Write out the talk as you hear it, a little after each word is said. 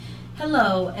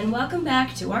Hello, and welcome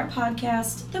back to our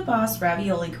podcast, The Boss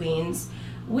Ravioli Queens.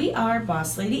 We are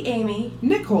Boss Lady Amy,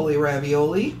 Nicole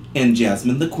Ravioli, and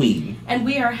Jasmine the Queen. And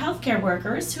we are healthcare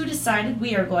workers who decided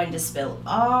we are going to spill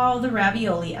all the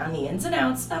ravioli on the ins and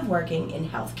outs of working in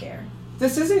healthcare.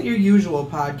 This isn't your usual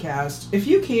podcast. If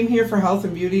you came here for health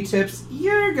and beauty tips,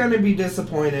 you're gonna be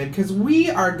disappointed because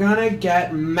we are gonna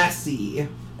get messy.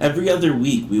 Every other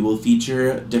week, we will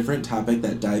feature a different topic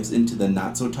that dives into the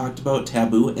not-so-talked-about,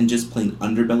 taboo, and just plain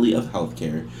underbelly of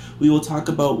healthcare. We will talk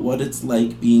about what it's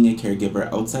like being a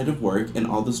caregiver outside of work and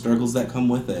all the struggles that come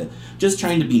with it. Just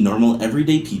trying to be normal,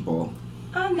 everyday people.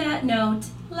 On that note,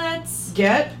 let's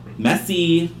get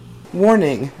messy.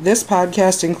 Warning, this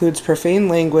podcast includes profane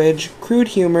language, crude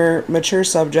humor, mature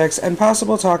subjects, and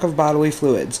possible talk of bodily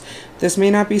fluids. This may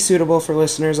not be suitable for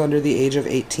listeners under the age of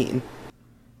 18.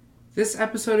 This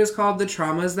episode is called The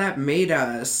Traumas That Made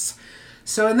Us.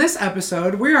 So in this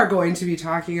episode, we are going to be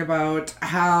talking about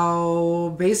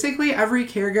how basically every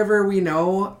caregiver we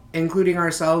know, including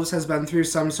ourselves, has been through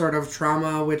some sort of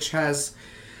trauma which has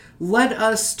led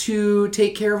us to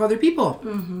take care of other people.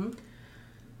 Mm-hmm.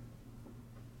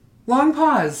 Long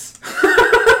pause.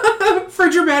 For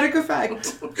dramatic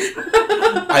effect.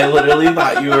 I literally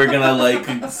thought you were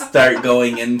gonna, start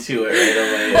going into it right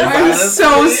away. I'm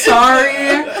so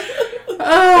sorry.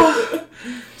 Oh.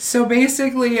 So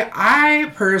basically,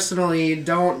 I personally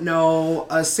don't know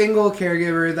a single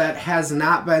caregiver that has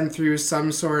not been through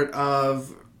some sort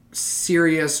of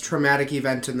serious traumatic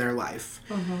event in their life.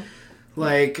 Mm-hmm.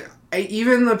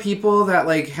 Even the people that,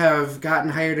 have gotten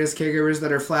hired as caregivers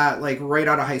that are flat, right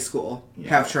out of high school,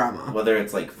 have trauma. Whether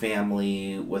it's,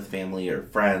 family or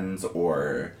friends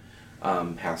or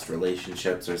past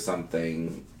relationships or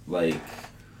something,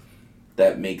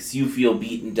 that makes you feel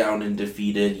beaten down and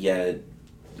defeated, yet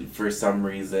for some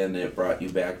reason it brought you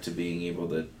back to being able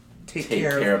to take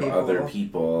care of other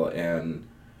people, and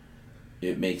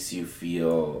it makes you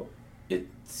feel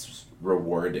it's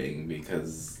rewarding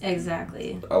because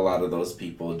exactly a lot of those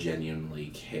people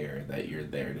genuinely care that you're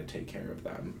there to take care of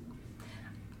them.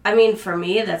 I mean, for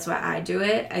me, that's why I do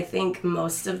it. I think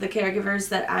most of the caregivers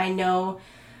that I know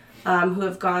who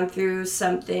have gone through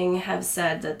something have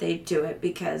said that they do it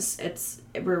because it's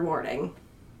rewarding.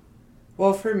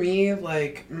 Well, for me,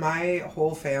 my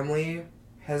whole family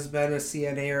has been a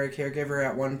CNA or a caregiver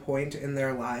at one point in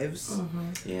their lives.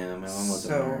 Mm-hmm. Yeah, my mom was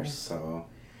a nurse, so...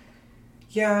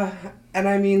 Yeah, and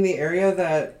I mean, the area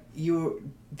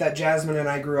that Jasmine and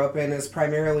I grew up in is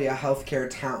primarily a healthcare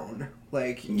town.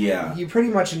 You pretty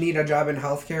much need a job in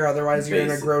healthcare, otherwise you're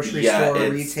in a grocery store,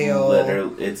 retail.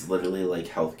 It's literally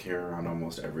healthcare on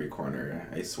almost every corner,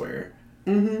 I swear.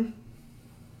 Mm-hmm.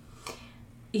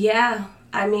 Yeah,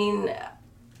 I mean,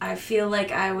 I feel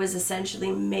like I was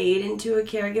essentially made into a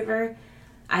caregiver.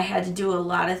 I had to do a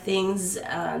lot of things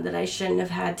that I shouldn't have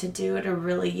had to do at a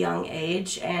really young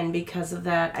age, and because of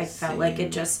that, I felt like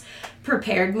it just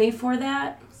prepared me for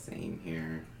that. Same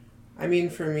here. I mean,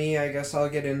 for me, I guess I'll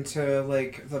get into,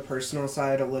 the personal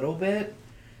side a little bit.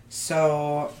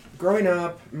 So, growing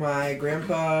up, my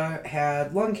grandpa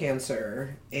had lung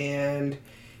cancer, and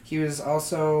he was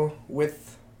also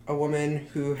with a woman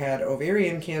who had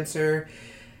ovarian cancer,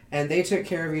 and they took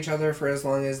care of each other for as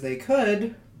long as they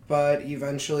could, but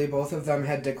eventually both of them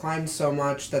had declined so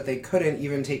much that they couldn't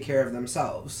even take care of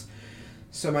themselves.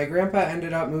 So my grandpa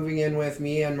ended up moving in with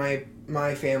me and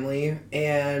my family,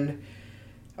 and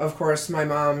of course my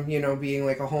mom, being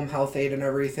a home health aide and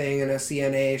everything and a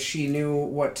CNA, she knew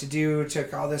what to do,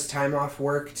 took all this time off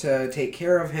work to take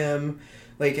care of him.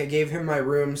 I gave him my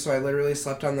room, so I literally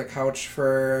slept on the couch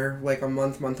for a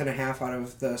month and a half out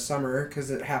of the summer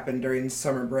because it happened during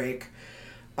summer break.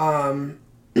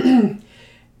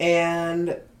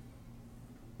 And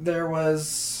there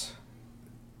was,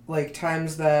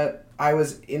 times that I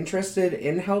was interested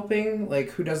in helping.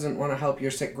 Who doesn't want to help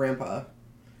your sick grandpa?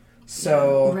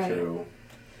 So, right.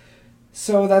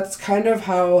 So that's kind of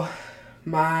how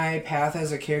my path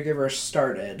as a caregiver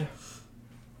started.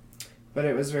 But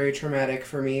it was very traumatic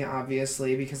for me,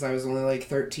 obviously, because I was only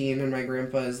 13 and my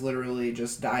grandpa is literally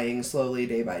just dying slowly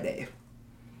day by day.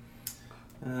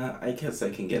 I guess I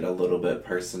can get a little bit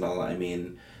personal. I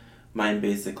mean, mine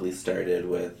basically started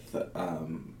with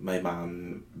my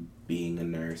mom being a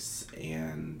nurse,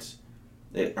 and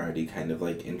it already kind of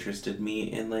interested me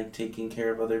in taking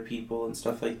care of other people and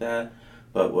stuff like that.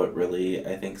 But what really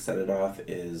I think set it off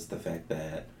is the fact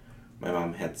that my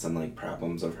mom had some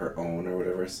problems of her own or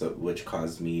whatever, so which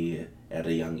caused me at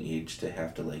a young age to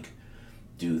have to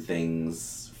do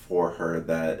things for her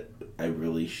that I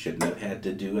really shouldn't have had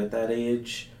to do at that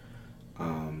age.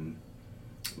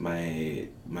 my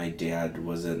dad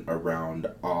wasn't around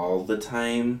all the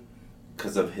time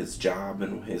because of his job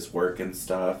and his work and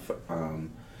stuff.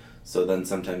 So then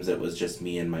sometimes it was just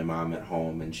me and my mom at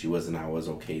home, and she wasn't always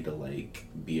okay to like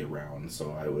be around.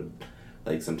 So I would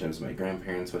like sometimes my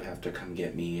grandparents would have to come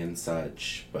get me and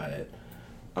such. But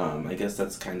I guess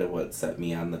that's kind of what set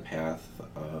me on the path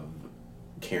of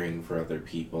caring for other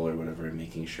people or whatever, and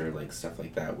making sure like stuff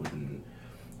like that wouldn't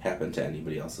happen to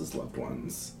anybody else's loved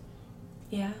ones.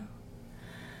 Yeah.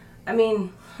 I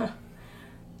mean,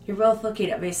 you're both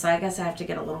looking at me, so I guess I have to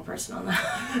get a little personal now.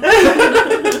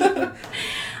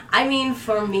 I mean,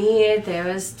 for me,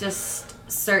 there was just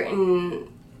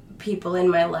certain people in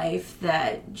my life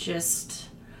that just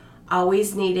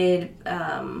always needed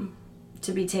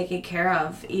to be taken care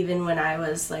of, even when I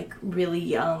was like really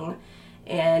young.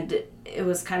 And it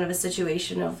was kind of a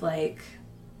situation of like,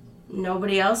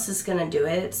 nobody else is going to do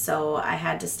it, so I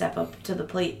had to step up to the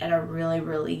plate at a really,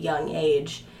 really young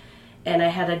age. And I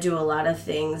had to do a lot of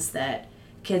things that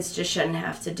kids just shouldn't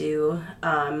have to do.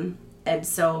 And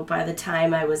so by the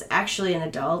time I was actually an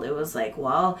adult, it was like,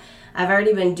 well, I've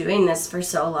already been doing this for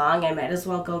so long, I might as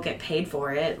well go get paid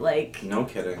for it. Like, no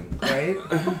kidding. Right?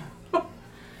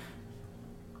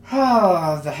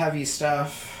 Oh, the heavy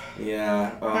stuff.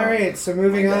 Yeah. Alright, so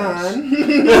moving on.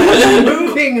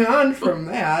 Moving on from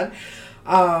that.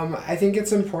 I think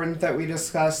it's important that we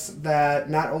discuss that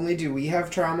not only do we have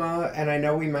trauma, and I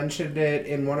know we mentioned it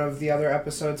in one of the other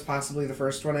episodes, possibly the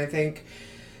first one, I think,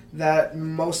 that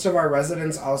most of our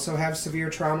residents also have severe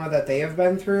trauma that they have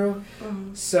been through.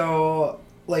 Mm-hmm. So,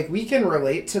 like, we can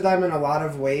relate to them in a lot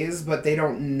of ways, but they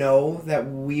don't know that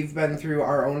we've been through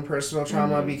our own personal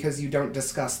trauma because you don't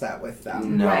discuss that with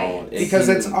them. No. Right. Because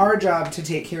it's our job to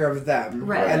take care of them.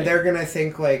 Right. And they're going to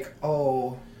think, like,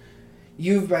 oh,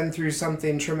 you've been through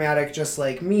something traumatic just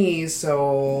like me,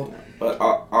 so... But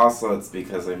also it's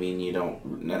because, I mean, you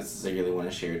don't necessarily want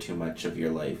to share too much of your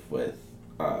life with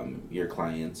your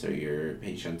clients or your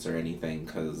patients or anything,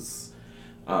 because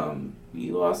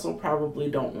you also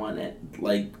probably don't want it,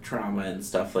 like, trauma and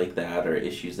stuff like that or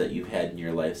issues that you've had in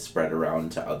your life spread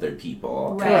around to other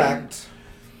people. Right. Correct.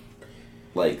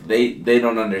 Like, they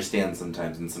don't understand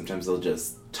sometimes, and sometimes they'll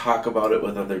just talk about it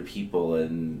with other people,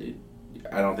 and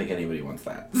I don't think anybody wants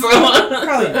that.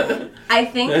 Probably not. I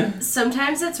think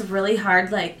sometimes it's really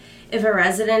hard, like, if a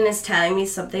resident is telling me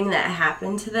something that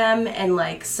happened to them and,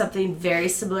 like, something very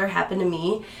similar happened to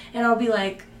me, and I'll be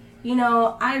like, you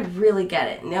know, I really get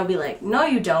it. And they'll be like, no,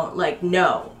 you don't. Like,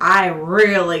 no, I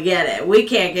really get it. We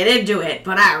can't get into it,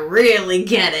 but I really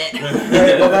get it.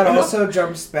 Right, well, that also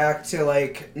jumps back to,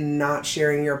 like, not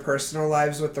sharing your personal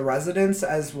lives with the residents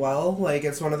as well. Like,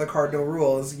 it's one of the cardinal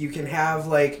rules. You can have,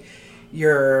 like,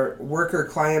 your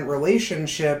worker-client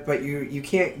relationship, but you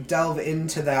can't delve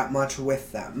into that much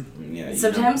with them. Yeah,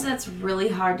 Sometimes that's really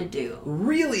hard to do.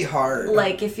 Really hard.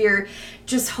 Like, if you're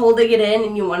just holding it in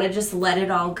and you want to just let it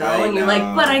all go, and you're like,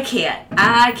 but I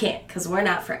can't, because we're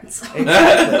not friends.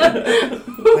 Exactly.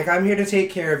 Like, I'm here to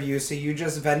take care of you, so you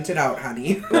just vent it out,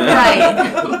 honey.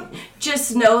 Right.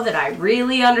 Just know that I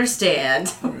really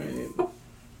understand. Right.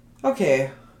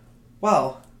 Okay,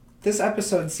 well... This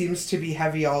episode seems to be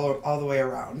heavy all the way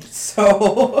around,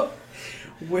 so...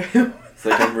 It's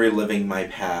like I'm reliving my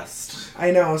past.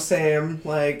 I know, same.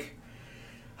 Like,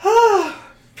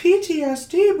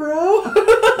 PTSD, bro.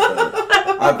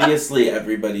 Obviously,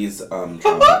 everybody's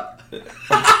trauma...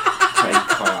 My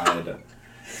God.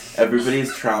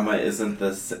 Everybody's trauma isn't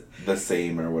the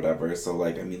same or whatever, so,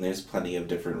 like, I mean, there's plenty of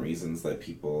different reasons that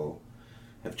people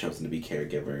have chosen to be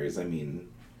caregivers. I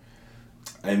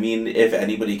mean, if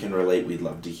anybody can relate, we'd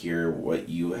love to hear what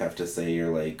you have to say,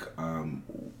 or, like,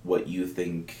 what you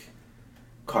think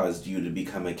caused you to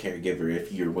become a caregiver,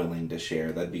 if you're willing to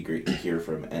share. That'd be great to hear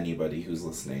from anybody who's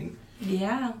listening.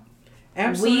 Yeah.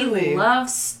 Absolutely. We love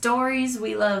stories.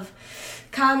 We love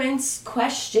comments,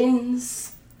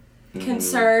 questions,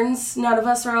 concerns. None of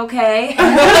us are okay.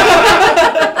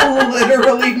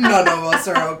 Literally none of us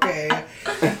are okay.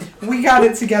 We got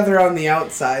it together on the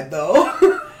outside,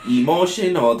 though.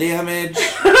 Emotional damage.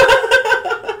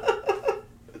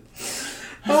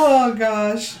 Oh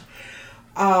gosh.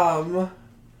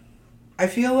 I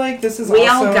feel like this is we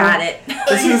also... all got it.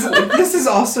 This is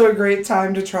also a great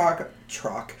time to talk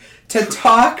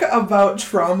about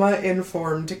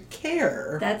trauma-informed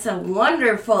care. That's a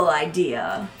wonderful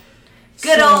idea.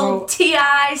 Good old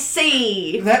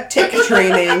TIC. That tick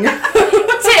training.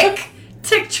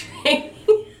 Tick training.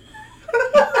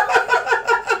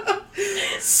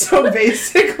 So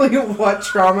basically what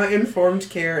trauma-informed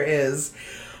care is,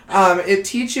 it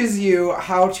teaches you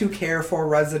how to care for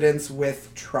residents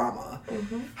with trauma.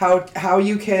 how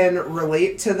you can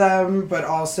relate to them, but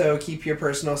also keep your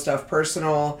personal stuff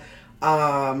personal.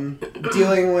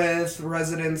 Dealing with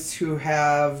residents who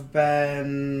have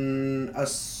been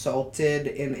assaulted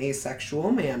in a sexual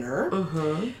manner.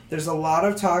 There's a lot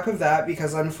of talk of that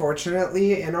because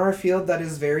unfortunately in our field that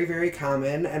is very, very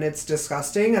common and it's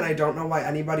disgusting, and I don't know why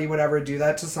anybody would ever do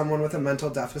that to someone with a mental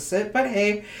deficit, but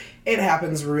hey, it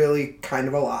happens really kind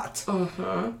of a lot.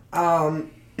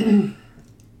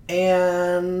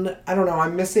 And I don't know,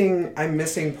 I'm missing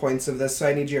points of this, so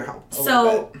I need your help.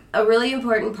 So a really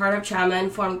important part of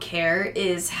trauma-informed care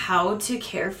is how to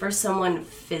care for someone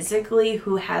physically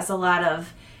who has a lot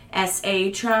of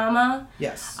SA trauma.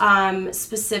 Yes.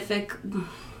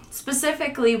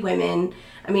 Specifically women.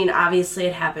 I mean, obviously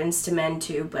it happens to men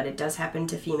too, but it does happen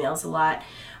to females a lot.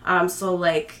 So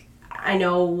like, I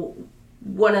know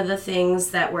one of the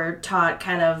things that we're taught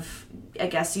kind of, I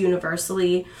guess,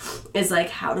 universally is like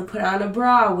how to put on a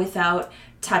bra without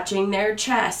touching their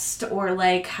chest, or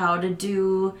like how to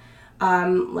do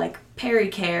like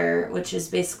pericare, which is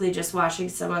basically just washing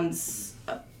someone's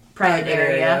private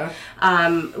area.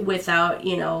 Without,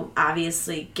 you know,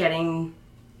 obviously getting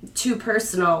too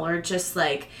personal, or just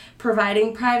like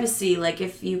providing privacy. Like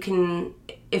if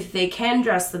they can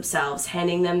dress themselves,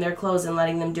 handing them their clothes and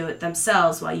letting them do it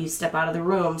themselves while you step out of the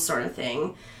room, sort of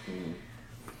thing.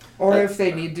 Or if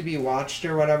they need to be watched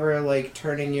or whatever, like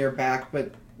turning your back,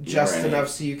 but just enough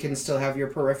so you can still have your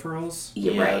peripherals.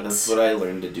 That's what I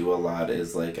learned to do a lot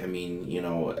is, like, I mean, you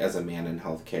know, as a man in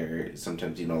healthcare,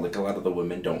 sometimes, you know, like, a lot of the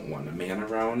women don't want a man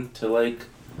around to, like,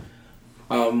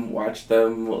 watch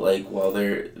them, like, while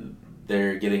they're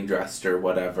getting dressed or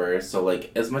whatever. So,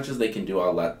 like, as much as they can do,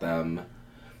 I'll let them.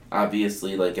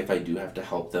 Obviously, like, if I do have to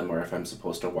help them, or if I'm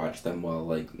supposed to watch them while,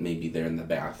 like, maybe they're in the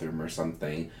bathroom or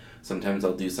something, sometimes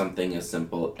I'll do something as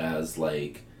simple as,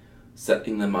 like,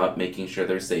 setting them up, making sure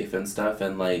they're safe and stuff,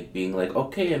 and, like, being like,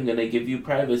 okay, I'm gonna give you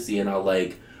privacy, and I'll,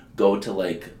 like, go to,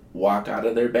 like, walk out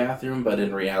of their bathroom, but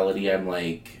in reality, I'm,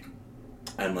 like,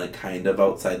 kind of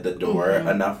outside the door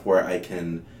enough where I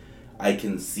can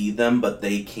see them, but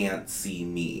they can't see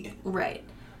me. Right.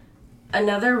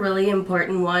 Another really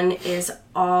important one is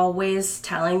always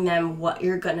telling them what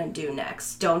you're gonna do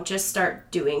next. Don't just start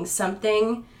doing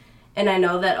something. And I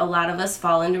know that a lot of us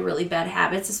fall into really bad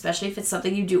habits, especially if it's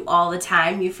something you do all the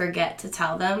time, you forget to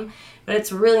tell them. But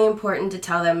it's really important to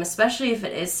tell them, especially if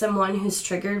it is someone who's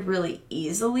triggered really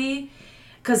easily.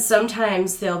 Because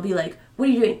sometimes they'll be like, what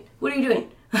are you doing? What are you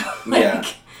doing?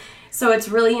 So it's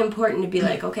really important to be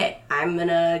like, okay, I'm going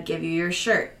to give you your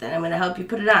shirt, then I'm going to help you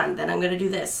put it on, then I'm going to do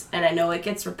this. And I know it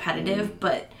gets repetitive,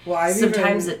 but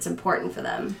sometimes it's important for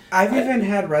them. I've even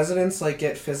had residents, like,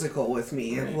 get physical with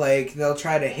me. Right. Like, they'll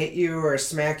try to hit you or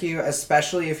smack you,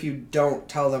 especially if you don't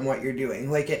tell them what you're doing.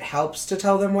 Like, it helps to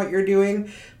tell them what you're doing,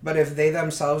 but if they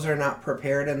themselves are not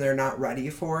prepared and they're not ready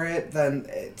for it, then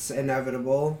it's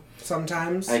inevitable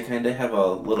sometimes. I kind of have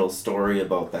a little story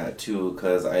about that too,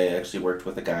 because I actually worked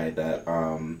with a guy that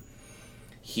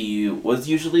he was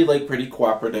usually, like, pretty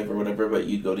cooperative or whatever, but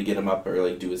you'd go to get him up or,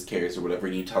 like, do his cares or whatever,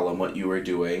 and you tell him what you were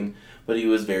doing, but he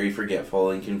was very forgetful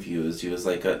and confused. He was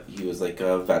like a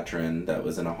veteran that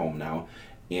was in a home now,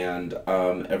 and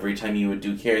every time you would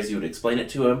do cares, you would explain it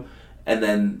to him. And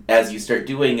then as you start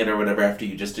doing it or whatever, after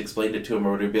you just explained it to him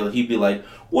or whatever, he'd be like,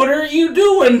 what are you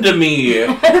doing to me?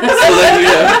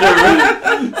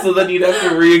 So then you'd have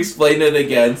to re-explain it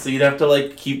again. So you'd have to,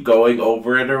 like, keep going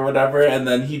over it or whatever. And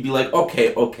then he'd be like,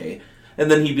 okay. And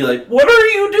then he'd be like, what are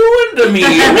you doing to me?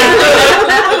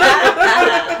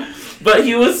 But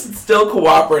he was still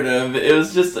cooperative. It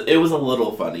was a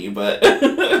little funny, but...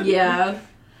 Yeah.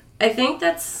 I think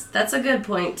that's a good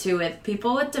point, too, with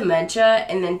people with dementia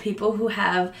and then people who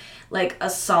have, like,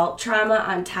 assault trauma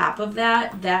on top of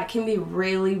that. That can be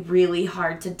really, really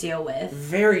hard to deal with.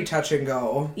 Very touch and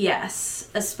go. Yes.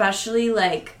 Especially,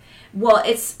 like, well,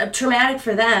 it's traumatic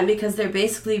for them because they're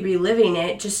basically reliving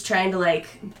it, just trying to, like,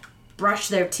 brush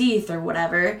their teeth or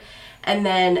whatever. And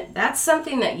then that's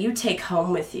something that you take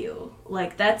home with you.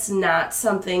 Like, that's not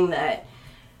something that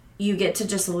you get to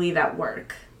just leave at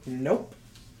work. Nope.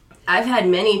 I've had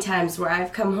many times where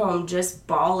I've come home just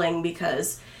bawling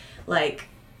because, like,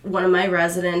 one of my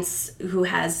residents who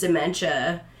has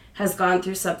dementia has gone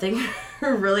through something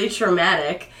really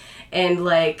traumatic, and,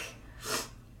 like,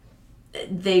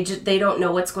 they don't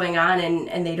know what's going on,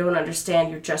 and they don't understand.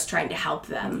 You're just trying to help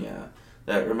them. Yeah.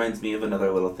 That reminds me of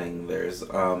another little thing. There's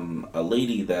a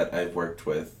lady that I've worked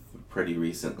with pretty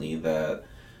recently that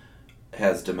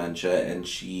has dementia, and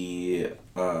she...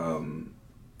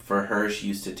 for her, she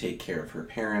used to take care of her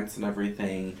parents and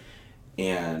everything,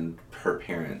 and her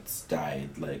parents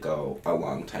died like a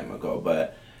long time ago,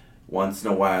 but once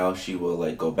in a while she will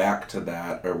like go back to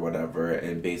that or whatever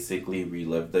and basically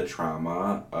relive the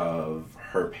trauma of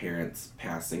her parents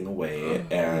passing away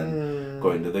and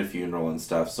going to their funeral and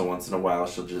stuff. So once in a while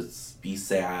she'll just be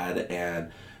sad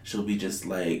and she'll be just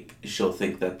like, she'll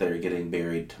think that they're getting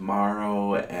buried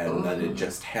tomorrow and that it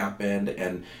just happened,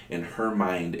 and in her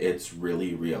mind it's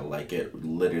really real, like it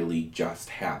literally just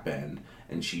happened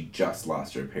and she just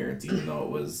lost her parents even though it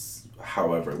was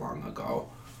however long ago.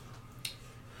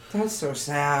 That's so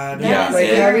sad. Yeah, Like,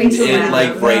 it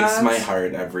like breaks that. my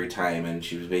heart every time, and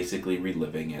she was basically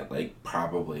reliving it like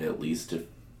probably at least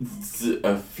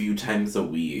a few times a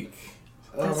week.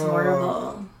 That's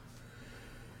horrible.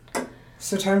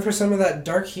 So time for some of that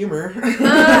dark humor.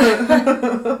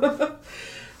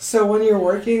 So when you're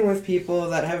working with people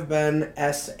that have been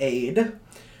SA'd,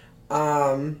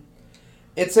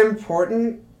 it's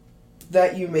important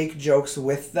that you make jokes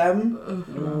with them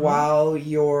while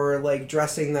you're like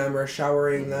dressing them or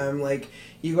showering them. Like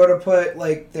you go to put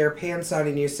like their pants on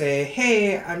and you say,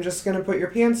 "Hey, I'm just gonna put your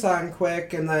pants on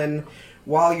quick," and then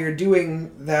while you're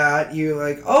doing that, you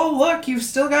like, "Oh look, you've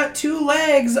still got 2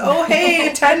 legs. Oh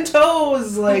hey, 10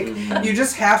 toes." Like you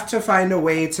just have to find a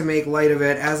way to make light of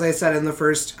it. As I said in the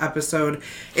first episode,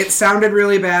 it sounded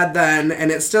really bad then,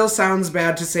 and it still sounds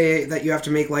bad to say that you have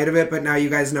to make light of it, but now you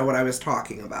guys know what I was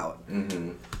talking about.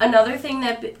 Another thing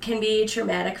that can be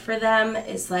traumatic for them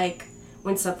is like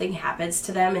when something happens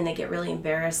to them and they get really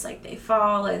embarrassed, like they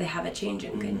fall or they have a change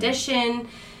in condition.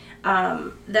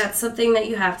 That's something that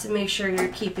you have to make sure you're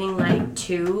keeping like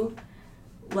to,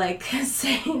 like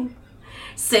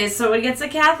say someone gets a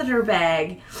catheter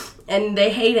bag and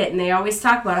they hate it and they always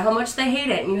talk about how much they hate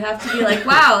it, and you have to be like,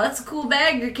 wow, that's a cool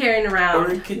bag you're carrying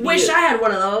around. Wish I had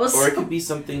one of those. Or it could be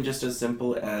something just as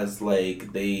simple as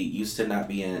like they used to not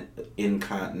be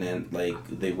incontinent, like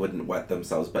they wouldn't wet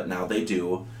themselves, but now they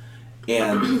do,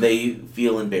 and they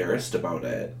feel embarrassed about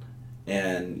it.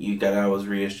 And you gotta always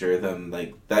reassure them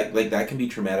like that can be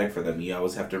traumatic for them. You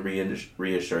always have to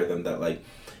reassure them that like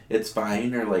it's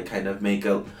fine, or like kind of make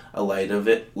a light of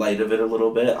it a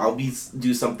little bit. I'll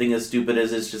do something as stupid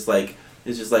as it's just like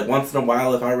once in a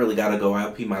while, if I really gotta go,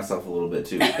 I'll pee myself a little bit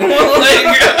too.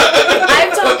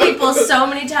 I've told people so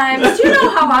many times, do you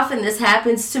know how often this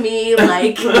happens to me?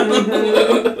 Like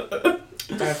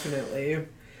Definitely.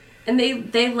 And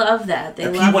they love that. They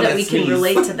love that we can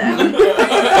relate to them.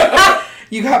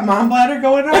 You got mom bladder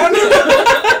going on?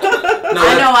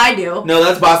 I know I do. No,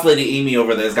 that's boss lady Amy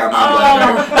over there's got mom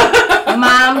bladder.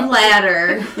 Mom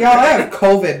bladder. Y'all, I have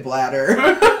COVID bladder.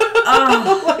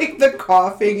 Like, the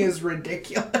coughing is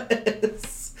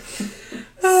ridiculous.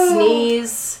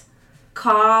 Sneeze,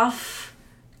 cough,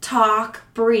 talk,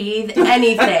 breathe,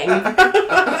 anything.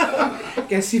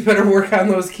 Guess you better work on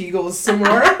those Kegels some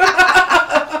more.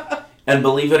 And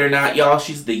believe it or not, y'all,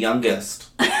 she's the youngest.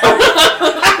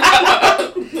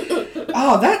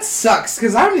 Oh, that sucks,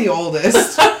 because I'm the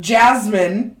oldest.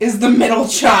 Jasmine is the middle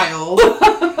child.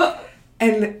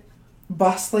 And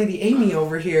boss lady Amy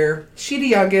over here, she the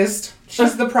youngest.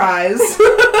 She's the prize.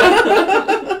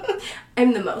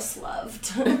 I'm the most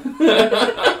loved.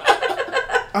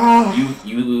 Oh.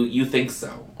 You think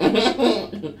so.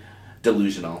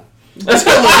 Delusional.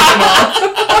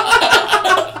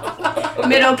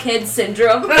 Middle kid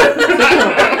syndrome.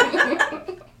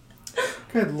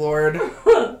 Good Lord.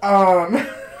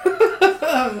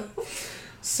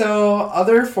 So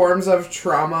other forms of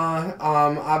trauma,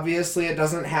 obviously it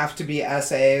doesn't have to be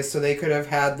SA, so they could have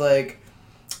had like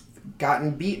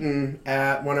gotten beaten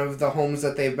at one of the homes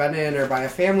that they've been in or by a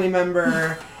family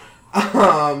member.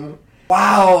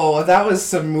 Wow, that was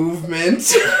some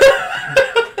movement.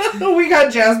 We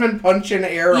got Jasmine punching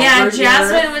air over Yeah, here.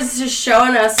 Jasmine was just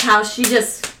showing us how she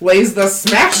just Lays the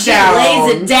smack she down.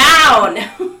 lays it down.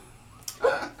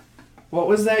 What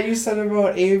was that you said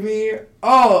about Amy?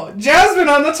 Oh, Jasmine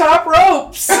on the top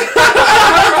ropes.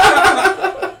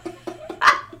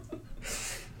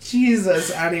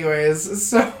 Jesus. Anyways,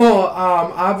 so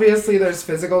obviously there's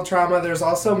physical trauma. There's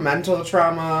also mental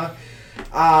trauma.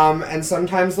 And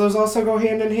sometimes those also go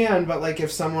hand in hand. But like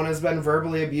if someone has been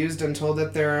verbally abused and told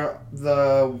that they're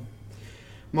the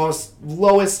most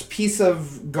lowest piece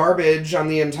of garbage on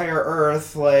the entire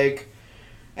earth, like,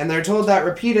 and they're told that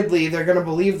repeatedly, they're going to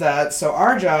believe that. So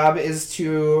our job is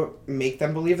to make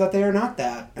them believe that they are not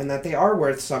that and that they are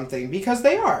worth something, because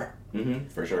they are. Mm-hmm,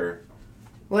 for sure.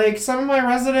 Like, some of my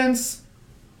residents,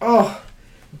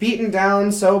 beaten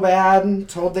down so bad,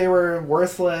 told they were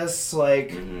worthless,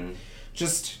 like,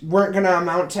 just weren't going to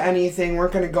amount to anything,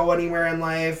 weren't going to go anywhere in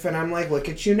life. And I'm like, look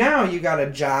at you now. You got a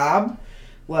job.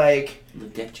 Like,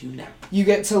 look at you now. You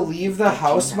get to leave the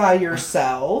house by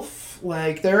yourself.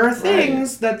 Like, there are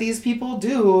things that these people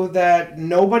do that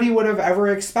nobody would have ever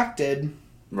expected.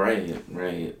 Right.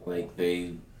 Like,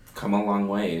 they come a long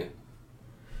way.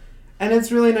 And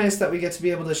it's really nice that we get to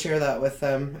be able to share that with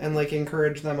them and, like,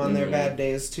 encourage them on their bad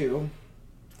days, too.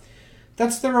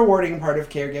 That's the rewarding part of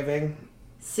caregiving.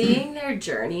 Seeing their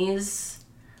journeys,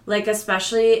 like,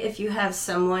 especially if you have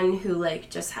someone who, like,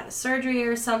 just had a surgery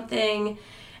or something,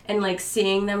 and, like,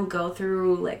 seeing them go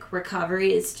through, like,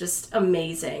 recovery is just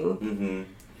amazing. Mm-hmm.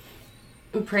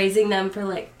 And praising them for,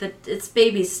 like, it's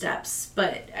baby steps,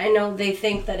 but I know they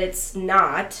think that it's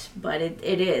not, but it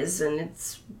is, and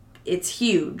it's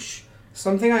huge.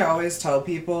 Something I always tell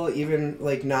people, even,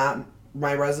 like, not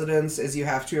my residents, is you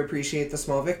have to appreciate the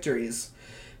small victories.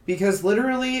 Because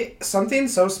literally, something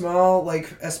so small,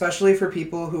 like, especially for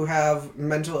people who have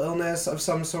mental illness of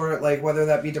some sort, like, whether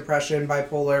that be depression,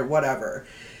 bipolar, whatever,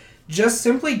 just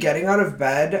simply getting out of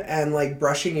bed and, like,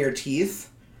 brushing your teeth,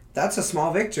 that's a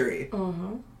small victory.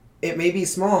 Mm-hmm. It may be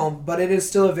small, but it is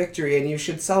still a victory, and you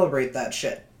should celebrate that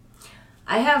shit.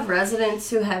 I have residents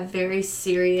who have very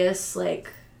serious, like,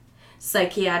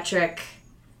 psychiatric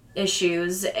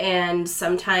issues, and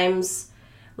sometimes,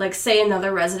 like, say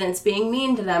another resident's being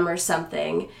mean to them or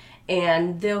something,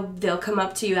 and they'll come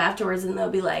up to you afterwards and they'll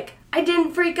be like, I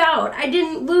didn't freak out, I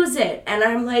didn't lose it, and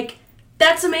I'm like,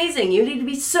 that's amazing, you need to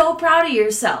be so proud of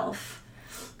yourself.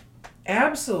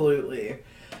 Absolutely.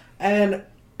 And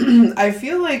I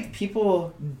feel like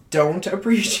people don't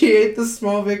appreciate the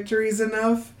small victories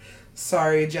enough.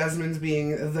 Sorry, Jasmine's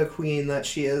being the queen that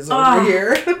she is over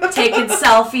here. Taking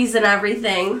selfies and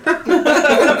everything.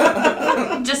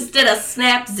 Just did a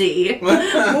Snapzy.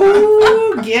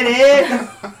 Ooh, get it?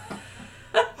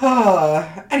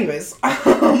 Anyways,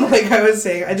 like I was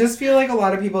saying, I just feel like a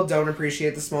lot of people don't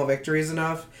appreciate the small victories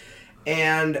enough.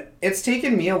 And it's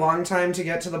taken me a long time to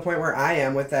get to the point where I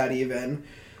am with that even.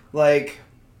 Like,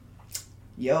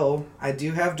 yo, I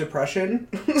do have depression,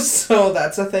 so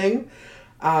that's a thing.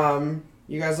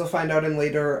 You guys will find out in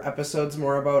later episodes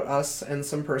more about us and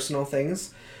some personal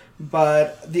things.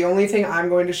 But the only thing I'm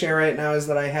going to share right now is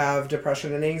that I have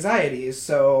depression and anxiety,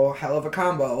 so hell of a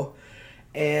combo.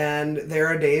 And there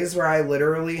are days where I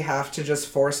literally have to just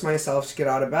force myself to get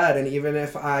out of bed, and even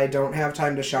if I don't have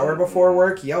time to shower before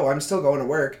work, I'm still going to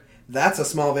work. That's a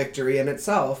small victory in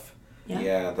itself.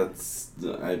 Yeah, it's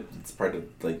part of,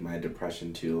 like, my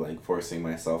depression too, like, forcing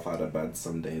myself out of bed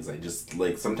some days. I just,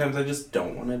 like, sometimes I just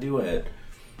don't want to do it.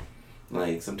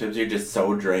 Like, sometimes you're just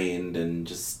so drained and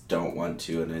just don't want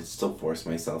to, and I still force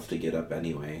myself to get up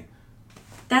anyway.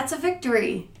 That's a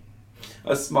victory.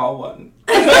 A small one.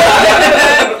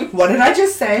 What did I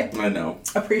just say? I know.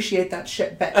 Appreciate that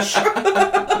shit, bitch.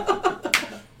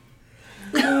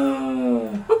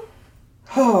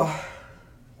 Oh,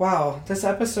 wow. This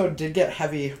episode did get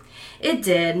heavy. It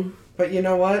did. But you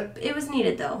know what? It was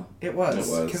needed, though. It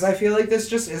was. Because I feel like this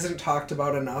just isn't talked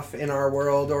about enough in our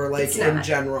world or, like, in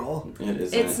general. It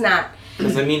isn't. It's not.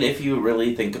 Because, I mean, if you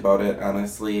really think about it,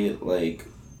 honestly, like,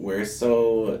 we're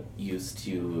so used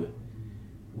to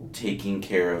taking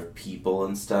care of people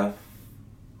and stuff,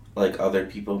 like, other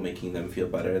people, making them feel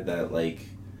better, that, like,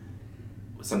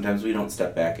 sometimes we don't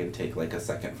step back and take, like, a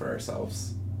second for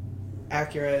ourselves.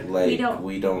 Accurate. Like,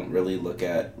 we don't really look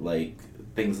at, like,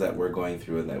 things that we're going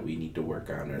through and that we need to work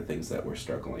on, or things that we're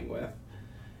struggling with.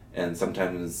 And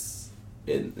sometimes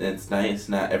it's nice,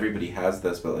 not everybody has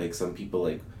this, but, like, some people,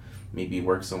 like, maybe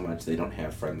work so much they don't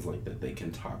have friends, like, that they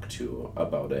can talk to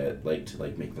about it, like, to,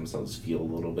 like, make themselves feel a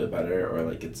little bit better, or,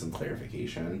 like, get some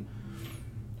clarification.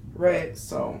 Right.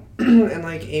 So. And,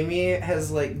 like, Amy has,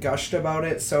 like, gushed about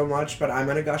it so much, but I'm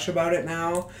gonna gush about it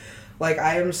now. Like,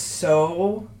 I am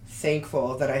so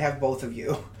thankful that I have both of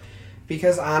you.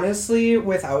 Because honestly,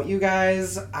 without you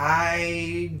guys,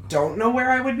 I don't know where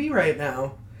I would be right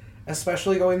now.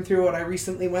 Especially going through what I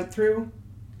recently went through.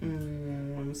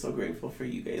 I'm so grateful for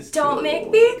you guys. Don't make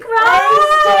me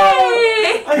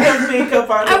cry! I have makeup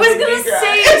on. I was gonna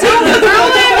say, don't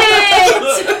ruin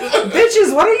it!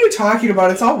 Bitches, what are you talking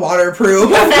about? It's all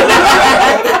waterproof.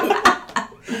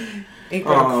 Ain't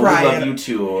gonna cry. We love you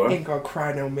too. Ain't gonna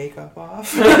cry no makeup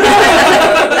off.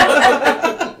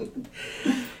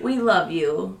 We love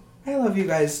you. I love you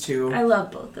guys too. I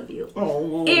love both of you.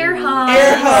 Oh. Air hugs.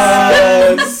 Air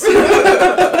hugs.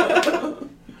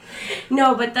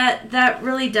 No, but that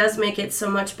really does make it so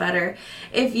much better.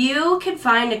 If you can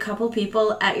find a couple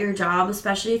people at your job,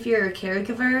 especially if you're a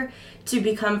caregiver, to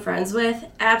become friends with,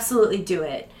 absolutely do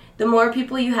it. The more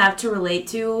people you have to relate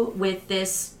to with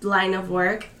this line of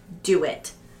work, do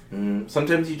it.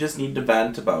 Sometimes you just need to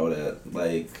vent about it.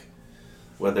 Like,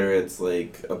 whether it's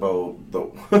like about the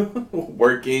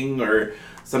working or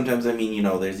sometimes, I mean,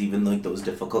 there's even like those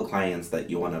difficult clients that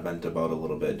you want to vent about a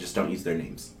little bit. Just don't use their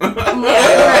names.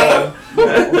 Yeah,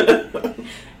 right.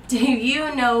 Do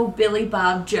you know Billy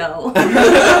Bob Joe?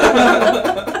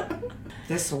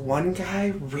 This one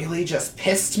guy really just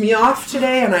pissed me off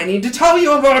today, and I need to tell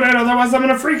you about it, otherwise I'm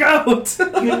gonna freak out.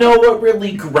 You know what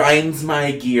really grinds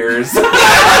my gears?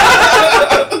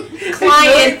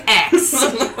 Client X.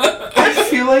 I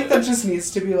feel like that just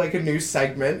needs to be like a new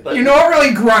segment. You know what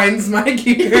really grinds my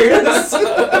gears?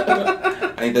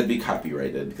 I think that'd be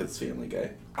copyrighted because it's Family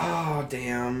Guy. Oh,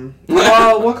 damn.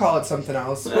 Well, we'll call it something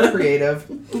else. We're creative.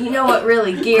 You know what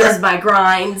really gears my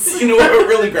grinds? You know what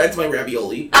really grinds my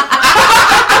ravioli?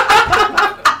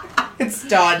 It's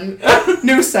done.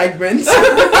 New segment.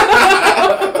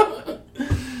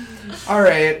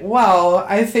 Alright, well,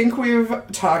 I think we've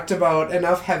talked about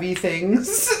enough heavy things,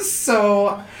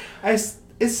 so it's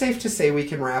safe to say we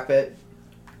can wrap it.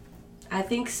 I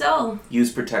think so.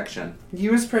 Use protection.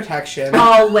 Use protection.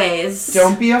 Always.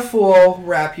 Don't be a fool.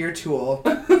 Wrap your tool.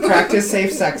 Practice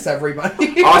safe sex,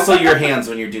 everybody. Also your hands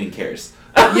when you're doing cares.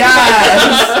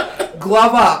 Yes!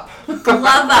 Glove up.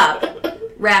 Glove up.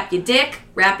 Wrap your dick,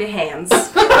 wrap your hands.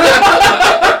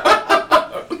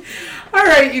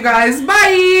 Alright, you guys.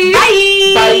 Bye!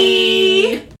 Bye!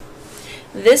 Bye!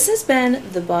 This has been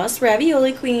the Boss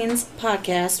Ravioli Queens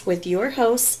podcast with your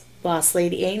hosts, Boss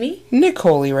Lady Amy,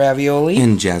 Nicole Ravioli,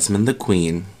 And Jasmine the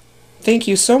Queen. thank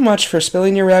you so much for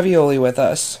spilling your ravioli with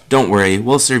us. Don't worry,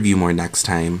 we'll serve you more next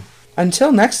time.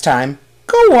 Until next time,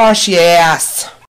 go wash your ass!